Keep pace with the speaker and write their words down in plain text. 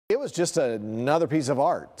It was just another piece of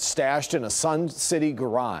art stashed in a Sun City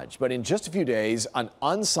garage. But in just a few days, an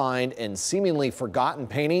unsigned and seemingly forgotten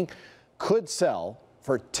painting could sell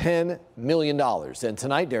for $10 million. And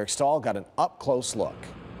tonight, Derek Stahl got an up-close look.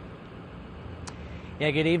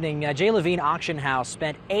 Yeah, good evening. J. Levine Auction House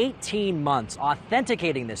spent 18 months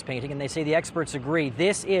authenticating this painting, and they say the experts agree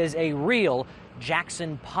this is a real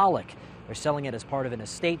Jackson Pollock. They're selling it as part of an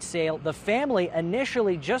estate sale. The family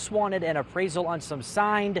initially just wanted an appraisal on some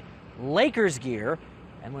signed Lakers gear,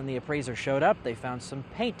 and when the appraiser showed up, they found some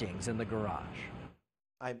paintings in the garage.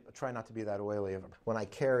 I try not to be that oily. When I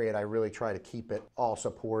carry it, I really try to keep it all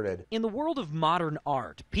supported. In the world of modern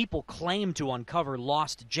art, people claim to uncover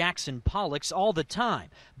lost Jackson Pollocks all the time,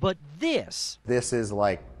 but this is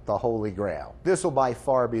like the holy grail. This will by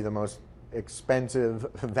far be the most expensive,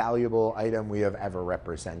 valuable item we have ever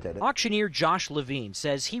represented. Auctioneer Josh Levine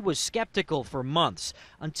says he was skeptical for months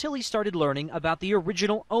until he started learning about the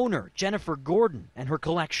original owner, Jennifer Gordon, and her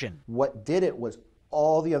collection. What did it was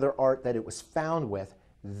all the other art that it was found with,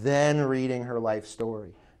 then reading her life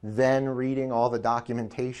story, then reading all the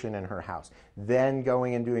documentation in her house, then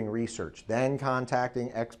going and doing research, then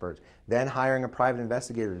contacting experts, then hiring a private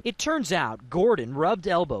investigator. It turns out Gordon rubbed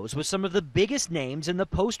elbows with some of the biggest names in the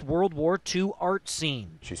post-World War II art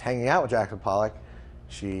scene. She's hanging out with Jackson Pollock.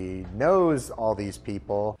 She knows all these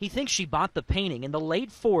people. He thinks she bought the painting in the late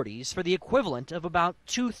 40s for the equivalent of about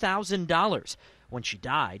 $2,000. When she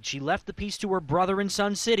died, she left the piece to her brother in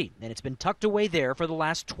Sun City, and it's been tucked away there for the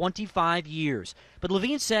last 25 years. But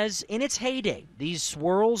Levine says in its heyday, these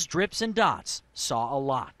swirls, drips, and dots saw a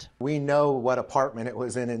lot. We know what apartment it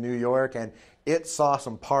was in New York, and it saw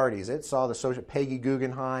some parties. It saw the social Peggy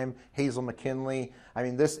Guggenheim, Hazel McKinley. I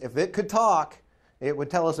mean, this, if it could talk, it would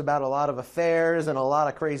tell us about a lot of affairs and a lot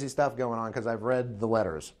of crazy stuff going on, because I've read the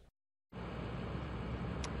letters.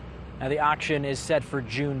 Now, the auction is set for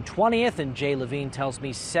June 20th, and Jay Levine tells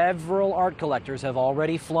me several art collectors have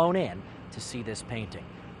already flown in to see this painting.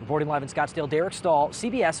 Reporting live in Scottsdale, Derek Stahl,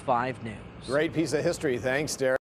 CBS 5 News. Great piece of history. Thanks, Derek.